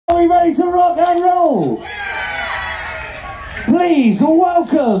Are we ready to rock and roll? Please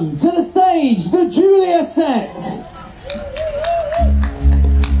welcome to the stage the Julia set.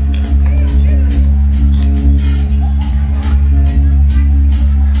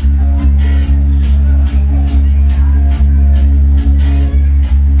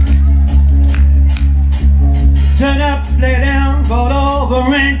 Turn up, lay down, roll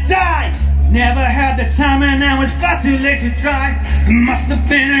over and die. Never had the time and now it's far too late to try. Must have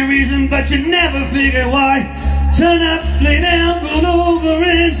been a reason but you never figured why. Turn up, lay down, roll over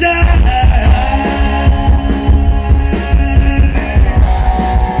and die.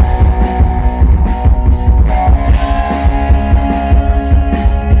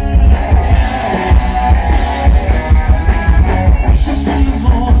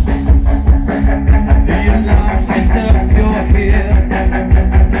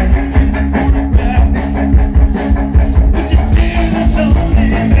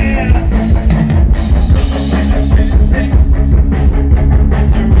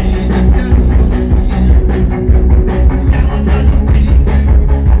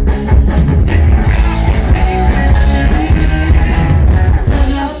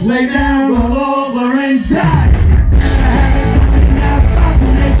 Lay down, roll over and die.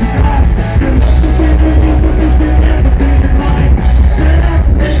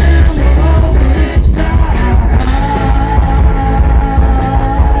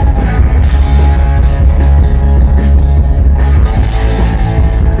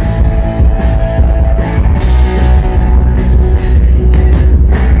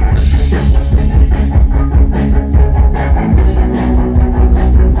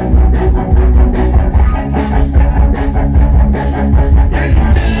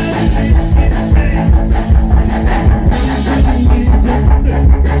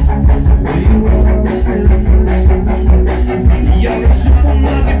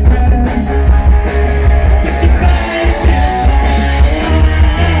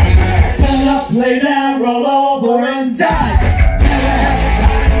 Lay down, roll over and die.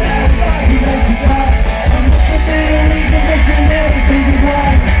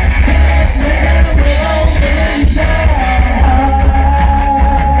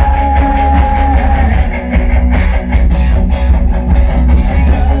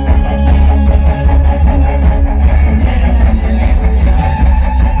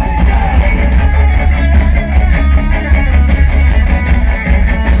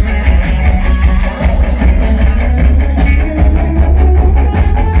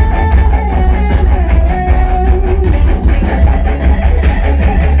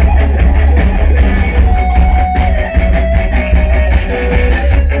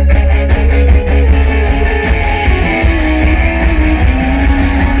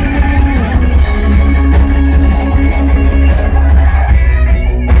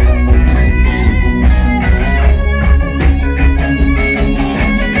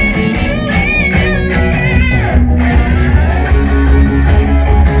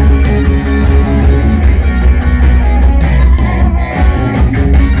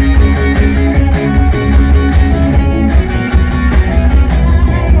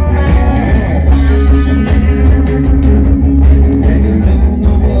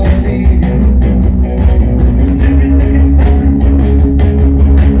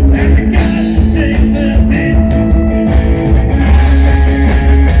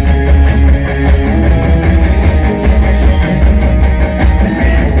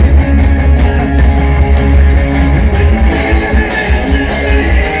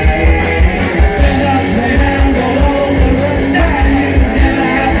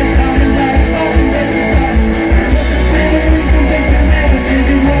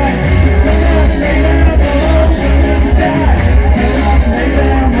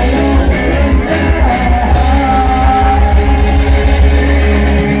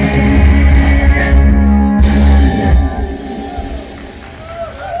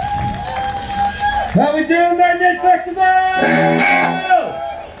 How we doing, Maidenhead Festival?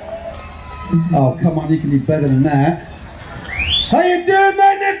 Oh, come on, you can do better than that. How you doing,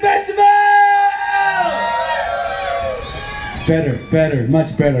 Maidenhead Festival? Better, better,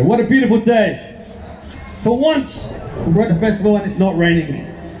 much better. What a beautiful day. For once, we're at the festival and it's not raining.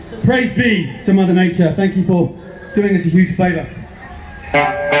 Praise be to Mother Nature. Thank you for doing us a huge favour.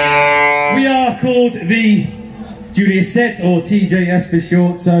 We are called the Julia set, or TJS for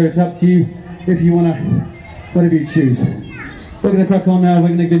short, so it's up to you. If you want to, whatever you choose. We're going to crack on now, we're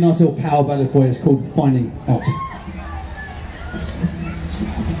going to do a nice little power ballad for you, it's called Finding Out.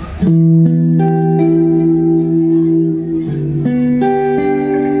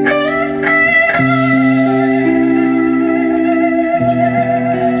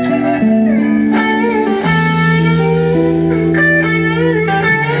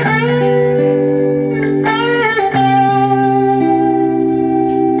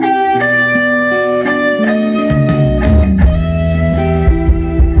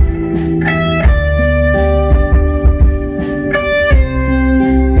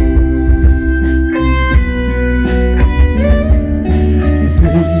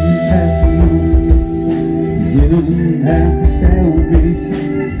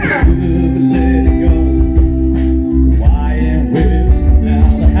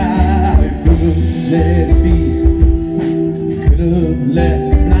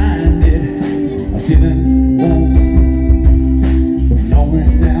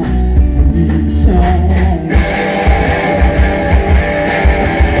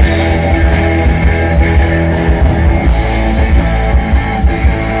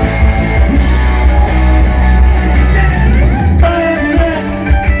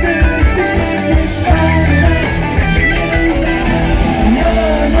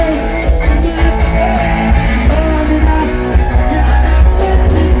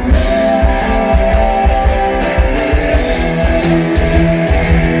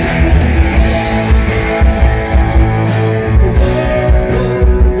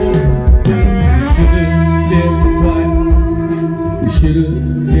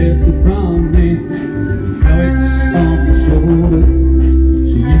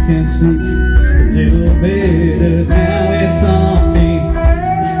 can sleep a little better now it's on me.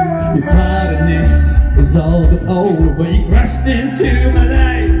 Your partnerness is all the old when you crashed into my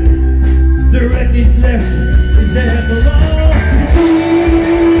life. The wreckage left is there below to see.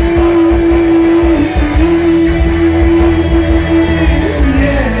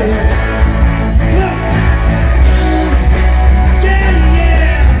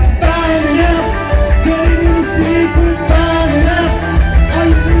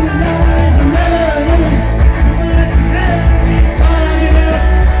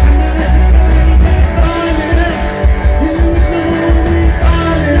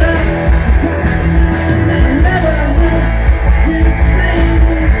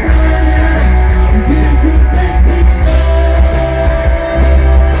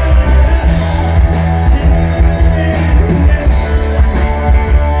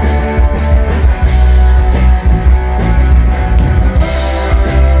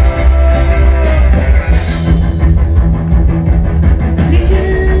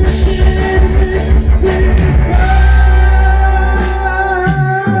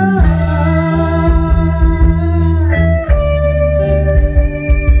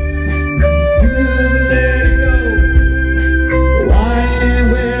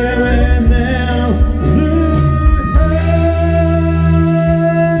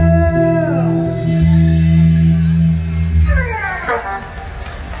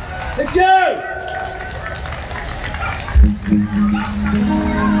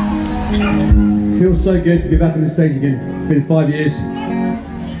 Feels so good to be back on the stage again. It's been 5 years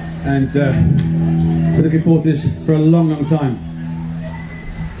and we're looking forward to this for a long time.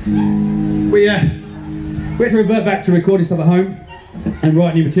 We had to revert back to recording stuff at home and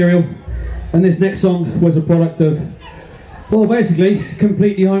write new material, and this next song was a product of, well, basically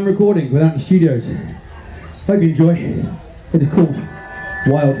completely home recording without the studios. Hope you enjoy. It is called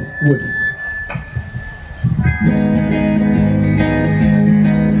Wild Wood.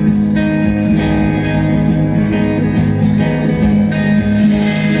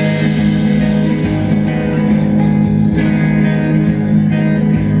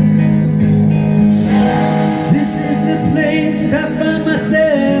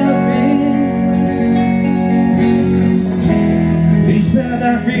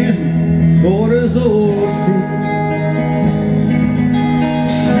 Borders all sea,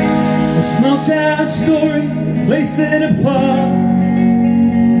 a small town story, place it apart,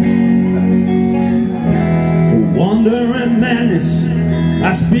 for wonder and madness,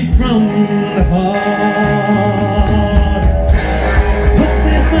 I speak from the heart. Hope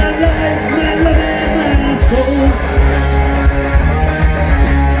is my life, my love and my soul,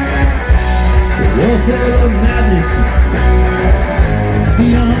 the world full of madness,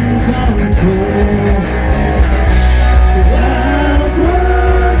 beyond control. Wild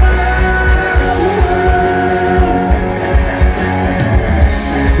wood,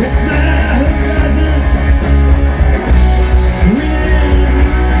 it's my horizon, green and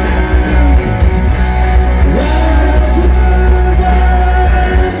blue.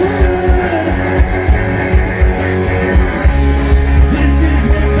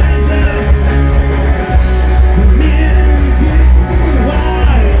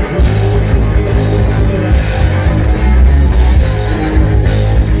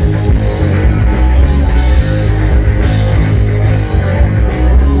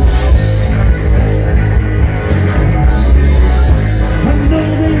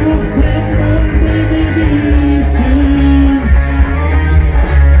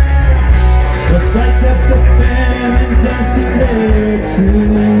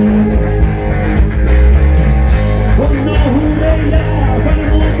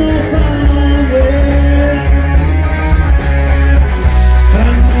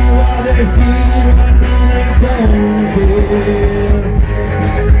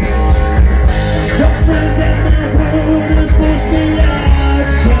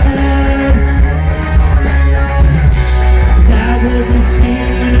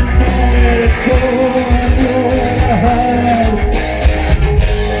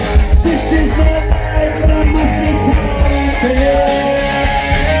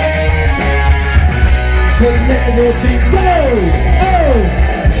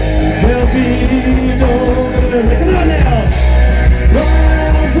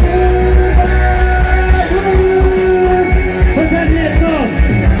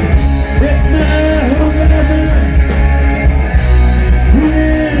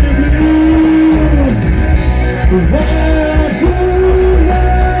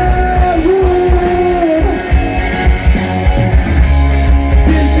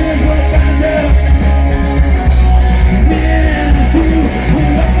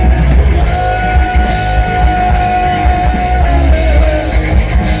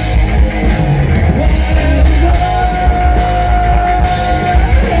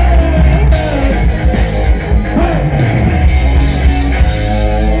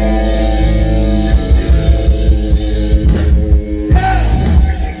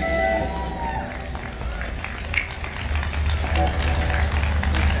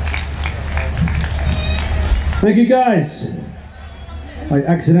 Thank you guys. I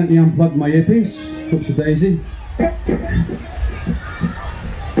accidentally unplugged my earpiece. Whoops a daisy.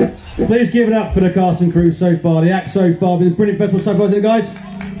 Please give it up for the cast and crew so far, the act so far. Been a brilliant festival so far, isn't it, guys?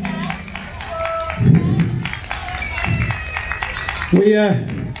 We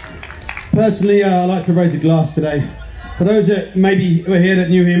personally, I like to raise a glass today. For those that maybe were here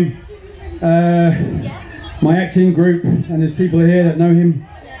that knew him, my acting group, and there's people here that know him.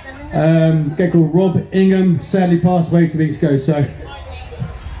 A guy called Rob Ingham sadly passed away 2 weeks ago, so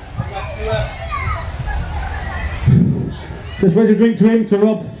just raise a drink to him, to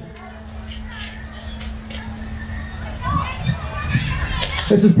Rob.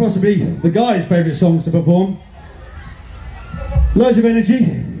 This is possibly the guy's favourite songs to perform. Loads of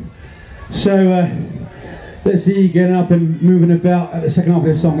energy. So let's see you getting up and moving about at the second half of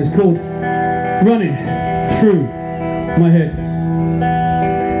this song. It's called Running Through My Head.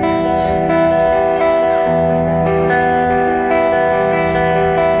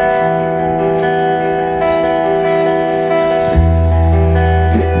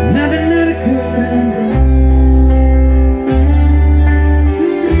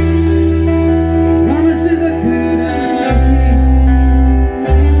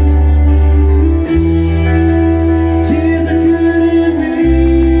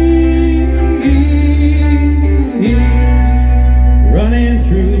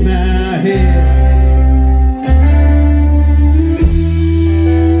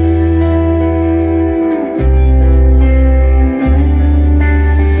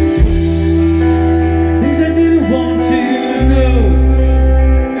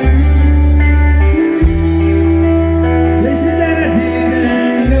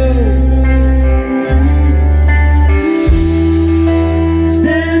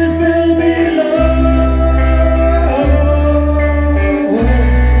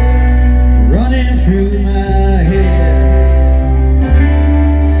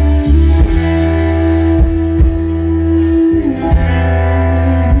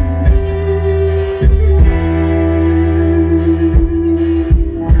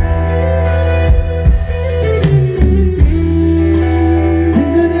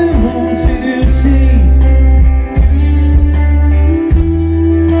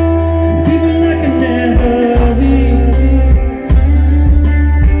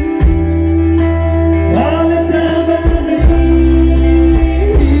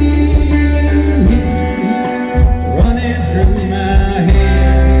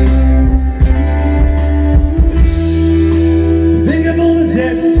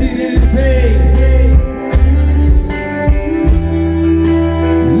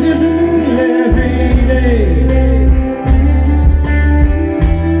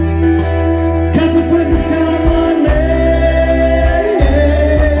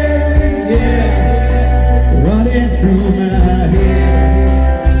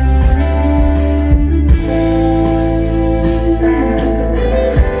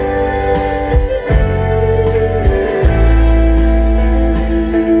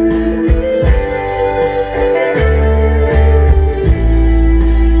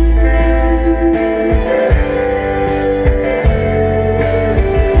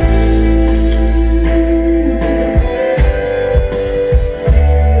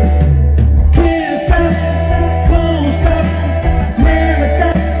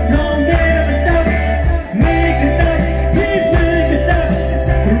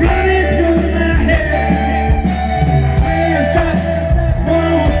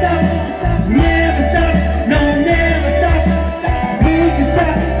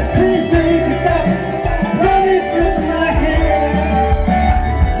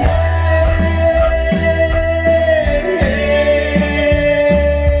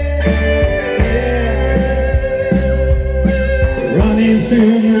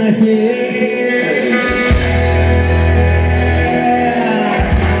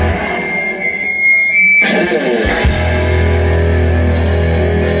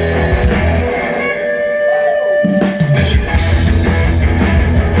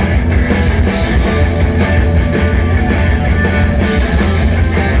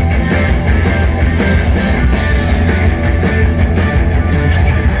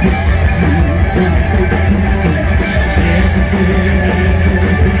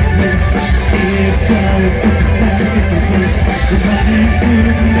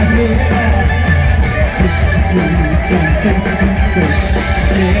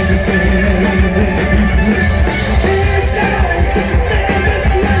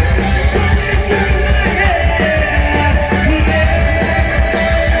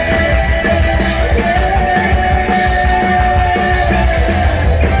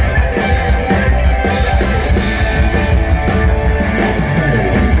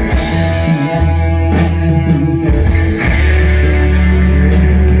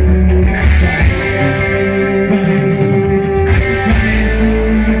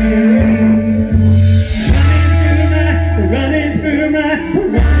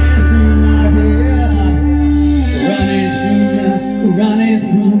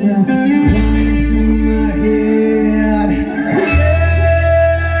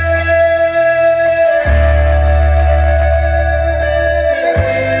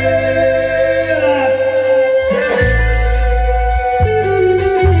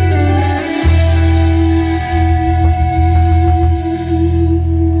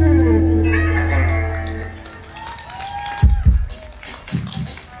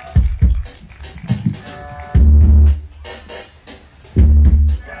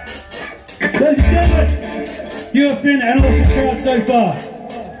 You have been an awesome crowd so far.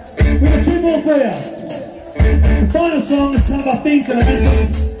 We've got two more for you. The final song is kind of our theme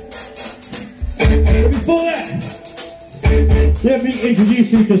tonight. But before that, let me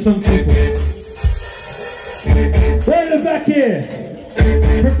introduce you to some people. Right at the back here,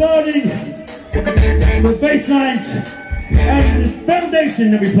 providing the bass lines and the foundation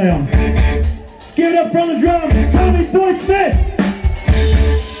that we play on. Give it up from the drums, Tommy Boy Smith.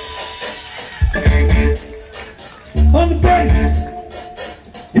 On the bass,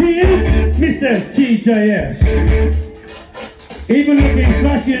 he is Mr. TJS. Even looking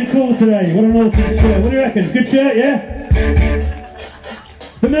flashy and cool today. What an awesome shirt. What do you reckon? Good shirt, yeah?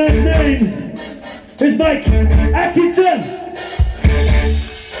 The man's name is Mike Atkinson.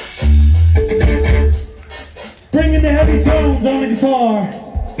 Bringing the heavy tones on the guitar.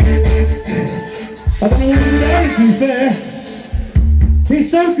 I don't know what to do with to be fair.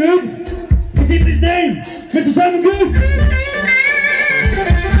 He's so good, it's even his name, Mr. Simon Good.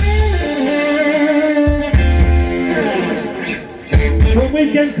 When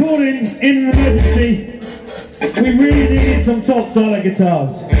we get caught in an emergency, we really needed some top dollar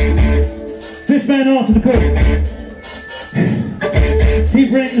guitars. This man answered the call. He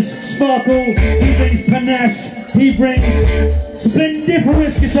brings sparkle, he brings panache, he brings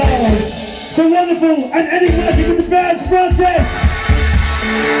splendiferous guitars. The wonderful and enigmatic Mr. Baz Francis!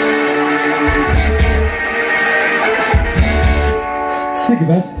 Thank you,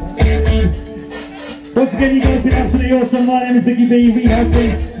 Baz. Once again, you guys have been absolutely awesome. My name is Biggie B. We have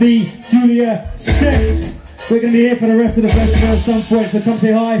been the Julia Sets. We're going to be here for the rest of the festival at some point, so come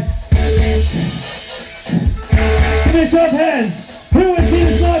say hi. Give me a show of hands. Who has seen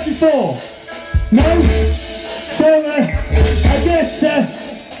this live before? No? So, I guess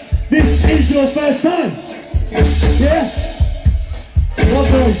this is your first time. Yeah? Well,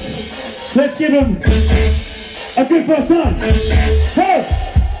 boys, let's give them a good first time. Hey!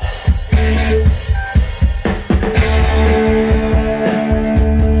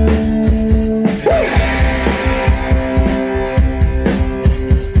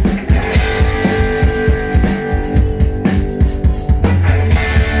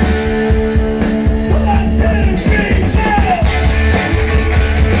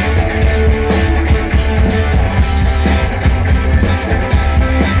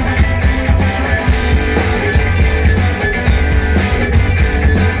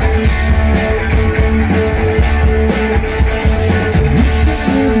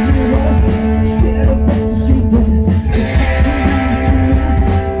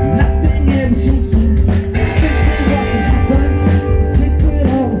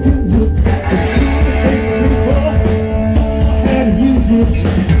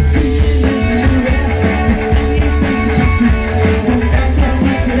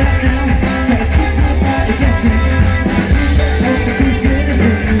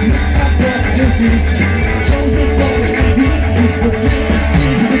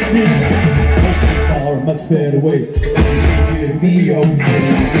 Much better way. Be okay.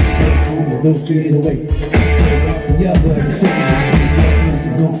 Don't get away. The other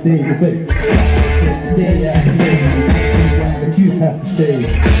side. Don't stay away. Day after day. But you have to stay.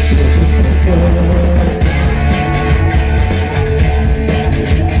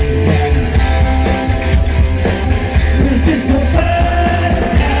 This is so bad.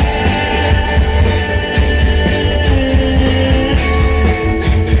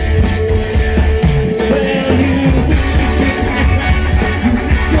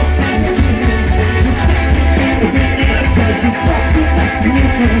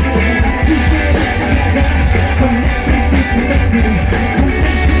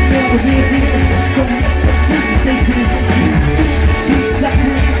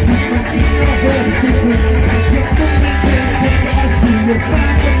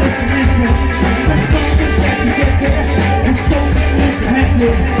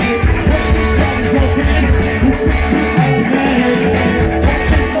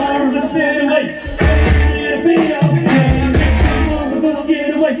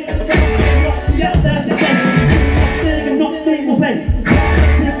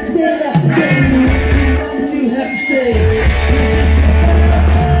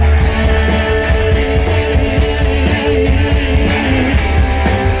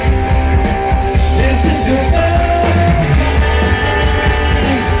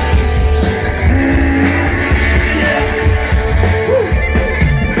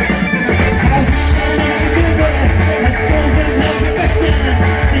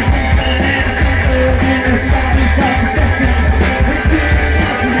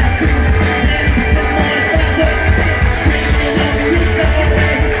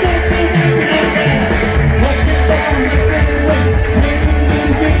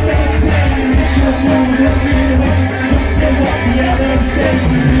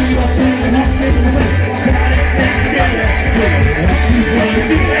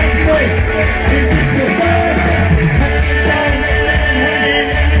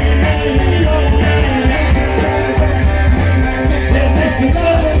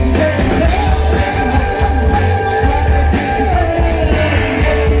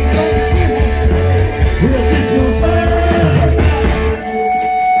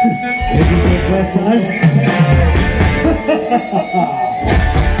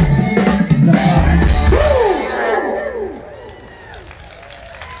 Thank you.